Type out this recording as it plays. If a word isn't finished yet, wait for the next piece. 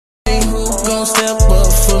gon' step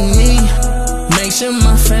up for me. Make sure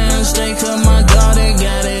my fans stay, cause my daughter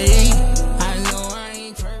gotta eat. I know I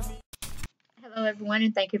ain't perfect. Hello everyone,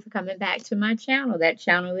 and thank you for coming back to my channel. That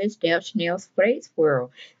channel is Del Chanel's Praise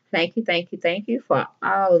World. Thank you for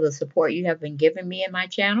all of the support you have been giving me in my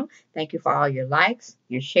channel. Thank you for all your likes,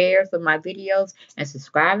 your shares of my videos, and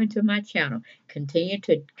subscribing to my channel. Continue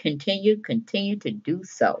to do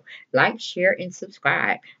so. Like, share, and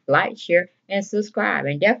subscribe. Like, share, and subscribe.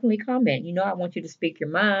 And definitely comment. You know I want you to speak your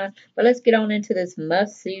mind. But let's get on into this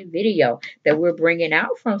must-see video that we're bringing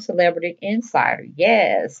out from Celebrity Insider.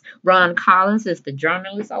 Yes, Ron Collins is the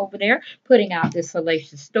journalist over there putting out this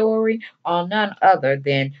salacious story on none other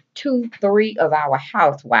than 3 of our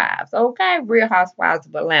housewives. Okay, Real Housewives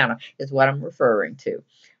of Atlanta is what I'm referring to.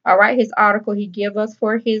 All right, his article he give us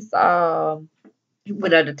for his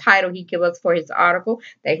with the title he give us for his article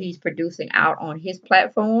that he's producing out on his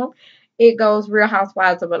platform. It goes, Real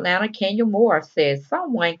Housewives of Atlanta, Kenya Moore says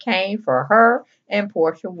someone came for her and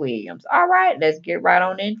Porsha Williams. All right, let's get right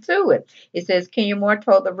on into it. It says Kenya Moore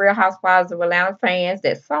told the Real Housewives of Atlanta fans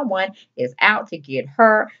that someone is out to get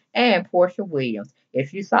her and Porsha Williams.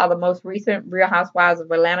 If you saw the most recent Real Housewives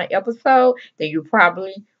of Atlanta episode, then you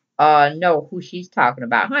probably know who she's talking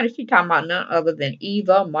about. Honey, she's talking about none other than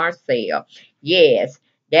Eva Marcille. Yes,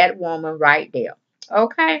 that woman right there.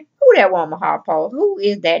 Okay, who that woman, Harpo? Who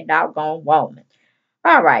is that doggone woman?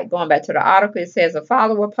 All right, going back to the article, it says a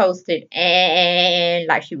follower posted and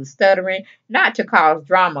like she was stuttering, not to cause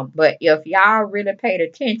drama, but if y'all really paid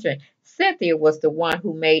attention, Cynthia was the one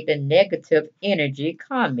who made the negative energy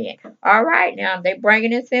comment. All right, now they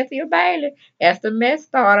bringing in Cynthia Bailey. That's the mess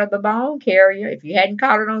starter, the bone carrier. If you hadn't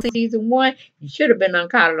caught it on season 1, you should have been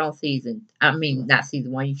uncaught it on not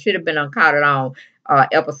season 1. You should have been uncaught it on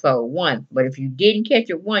episode 1. But if you didn't catch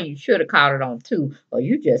it 1, you should have caught it on 2, or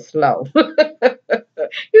you just slow.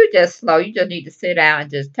 You just slow. You just need to sit down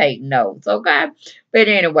and just take notes, okay? But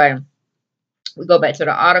anyway, we go back to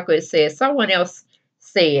the article. It says someone else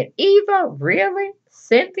said, Eva, really?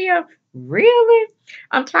 Cynthia, really?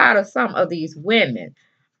 I'm tired of some of these women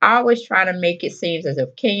always trying to make it seem as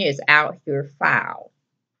if Kenya is out here foul.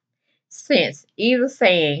 Since Eva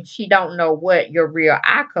saying she don't know what your real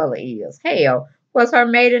eye color is. Hell, was her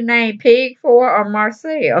maiden name Pig for or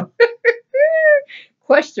Marcel?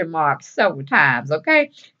 Question mark several times,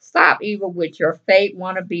 okay? Stop Eva with your fake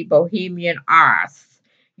wannabe bohemian arse.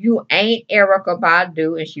 You ain't Erica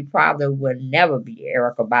Badu, and she probably will never be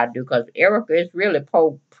Erica Badu because Erica is really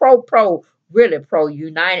really pro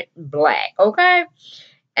United Black, okay?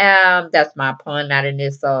 That's my pun, not in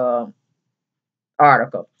this article.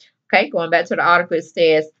 Okay, going back to the article, it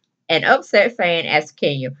says an upset fan asked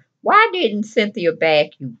Kenya, why didn't Cynthia back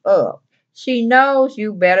you up? She knows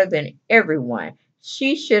you better than everyone.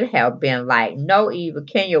 She should have been like, no, Eva,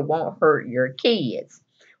 Kenya won't hurt your kids.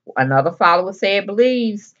 Another follower said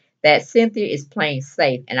believes that Cynthia is playing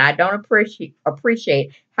safe, and I don't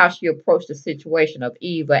appreciate how she approached the situation of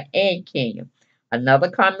Eva and Kenya. Another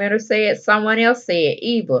commenter said someone else said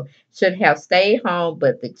Eva should have stayed home,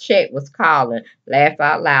 but the check was calling. Laugh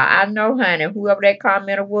out loud. I know, honey, whoever that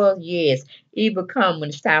commenter was, yes, Eva come when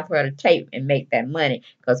it's time for her to tape and make that money.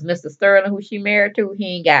 Because Mr. Sterling, who she married to,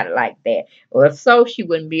 he ain't got it like that. Or if so, she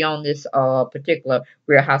wouldn't be on this particular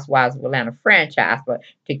Real Housewives of Atlanta franchise. But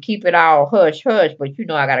to keep it all hush-hush, but you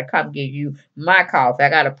know I got to come give you my coffee. I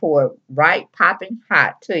got to pour it right popping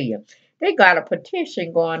hot to you. They got a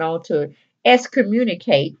petition going on to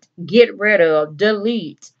excommunicate, get rid of,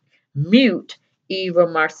 delete, mute Eva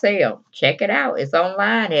Marcille. Check it out. It's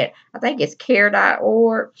online at, I think it's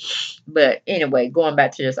care.org. But anyway, going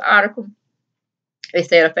back to this article, they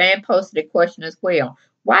said a fan posted a question as well.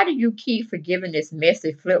 Why do you keep forgiving this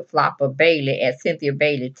messy flip-flopper Bailey at Cynthia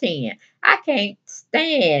Bailey 10? I can't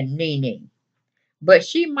stand Nene, but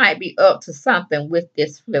she might be up to something with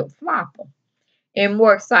this flip-flopper. In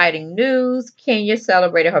more exciting news, Kenya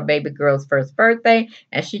celebrated her baby girl's first birthday,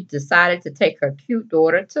 and she decided to take her cute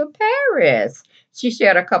daughter to Paris. She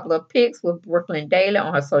shared a couple of pics with Brooklyn Daily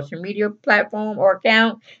on her social media platform or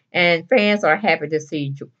account, and fans are happy to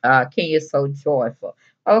see Kenya so joyful.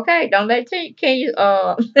 Okay, don't let Kenya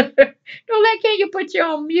don't let Kenya put you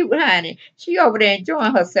on mute, honey. She over there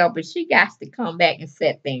enjoying herself, but she got to come back and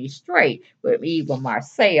set things straight with Eva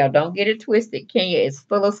Marcille. Don't get it twisted. Kenya is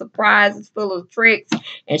full of surprises, full of tricks,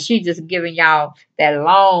 and she just giving y'all that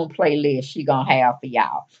long playlist she gonna have for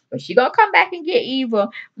y'all. But she gonna come back and get Eva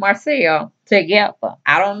Marcille together.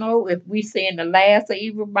 I don't know if we seeing the last of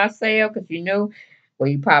Eva Marcille because you know. Well,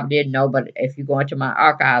 you probably didn't know, but if you go into my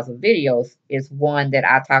archives of videos, it's one that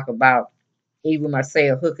I talk about Eva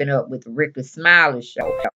Marcille hooking up with Ricky Smiley's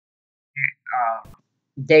show.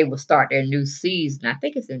 they will start their new season. I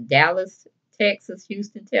think it's in Dallas, Texas,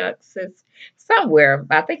 Houston, Texas, somewhere.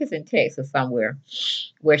 I think it's in Texas somewhere,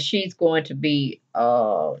 where she's going to be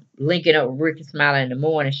linking up with Ricky Smiley in the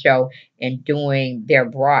morning show and doing their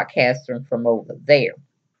broadcasting from over there.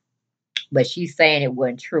 But she's saying it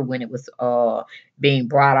wasn't true when it was being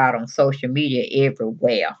brought out on social media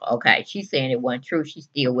everywhere. Okay, she's saying it wasn't true. She's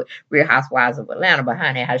still with Real Housewives of Atlanta, but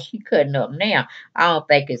honey, how she cutting up now? I don't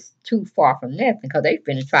think it's too far from nothing because they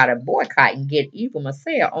finna try to boycott and get Eva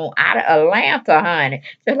Marcille on out of Atlanta, honey,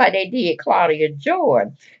 just like they did Claudia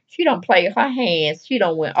Jordan. She don't play her hands. She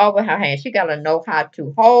don't went over her hands. She gotta know how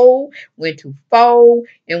to hold, when to fold,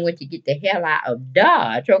 and when to get the hell out of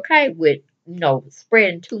Dodge. Okay, with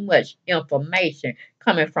spreading too much information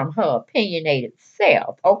coming from her opinionated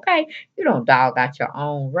self. Okay, you don't dog out your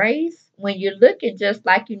own race. When you're looking just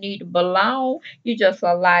like you need to belong, you're just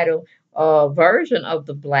a lighter version of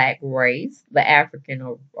the black race, the African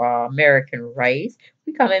or American race.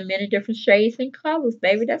 We come in many different shades and colors,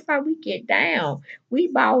 baby. That's how we get down. We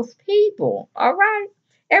boss people, all right?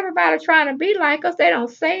 Everybody trying to be like us. They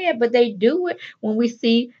don't say it, but they do it when we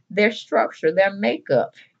see their structure, their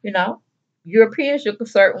makeup. You know, Europeans look a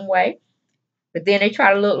certain way, but then they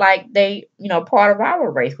try to look like they, part of our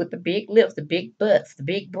race with the big lips, the big butts, the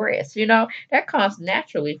big breasts. That comes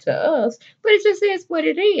naturally to us, but it just is what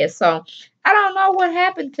it is. So I don't know what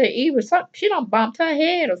happened to Eva. She done bumped her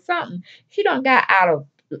head or something. She done got out of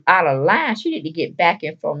line. She need to get back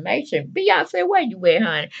information. Beyonce, where you at,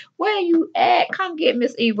 honey? Where you at? Come get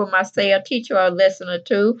Miss Eva Marcille. Teach her a lesson or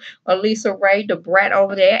two. Or Lisa Ray, the brat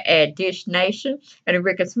over there at Dish Nation and the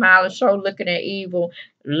Rick and Smiley Show, looking at Eva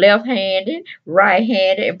left-handed,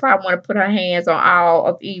 right-handed, and probably want to put her hands on all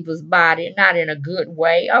of Eva's body, not in a good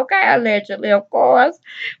way. Okay, allegedly, of course.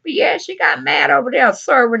 But yeah, she got mad over there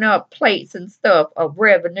serving up plates and stuff of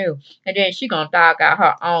revenue, and then she gonna dog out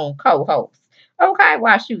her own co-host. Okay,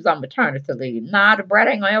 while she was on maternity leave. Nah, the brat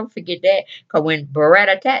ain't gonna ever forget that. Cause when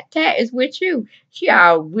Beretta Tat Tat is with you,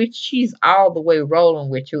 she's all the way rolling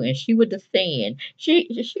with you, and she would defend.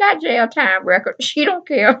 She got jail time record. She don't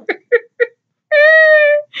care.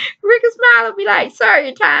 Ricky Smile will be like, sorry,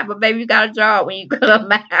 your time, but baby, you got a job when you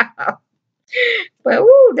come out. But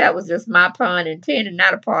woo, that was just my pun intended,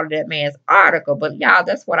 not a part of that man's article. But y'all,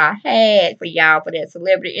 that's what I had for y'all for that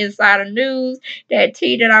celebrity insider news. That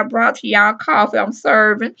tea that I brought to y'all, coffee I'm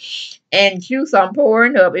serving, and juice I'm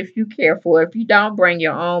pouring up if you care for it. If you don't, bring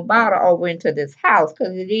your own bottle over into this house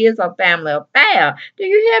because it is a family affair. Do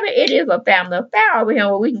you hear me? It is a family affair over here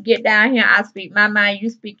where we can get down here. I speak my mind, you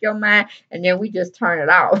speak your mind, and then we just turn it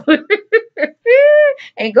off.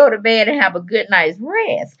 And go to bed and have a good night's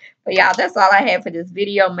rest. But y'all, that's all I have for this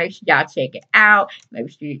video. Make sure y'all check it out. Make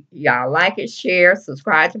sure y'all like it, share,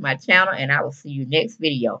 subscribe to my channel, and I will see you next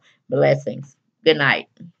video. Blessings. Good night.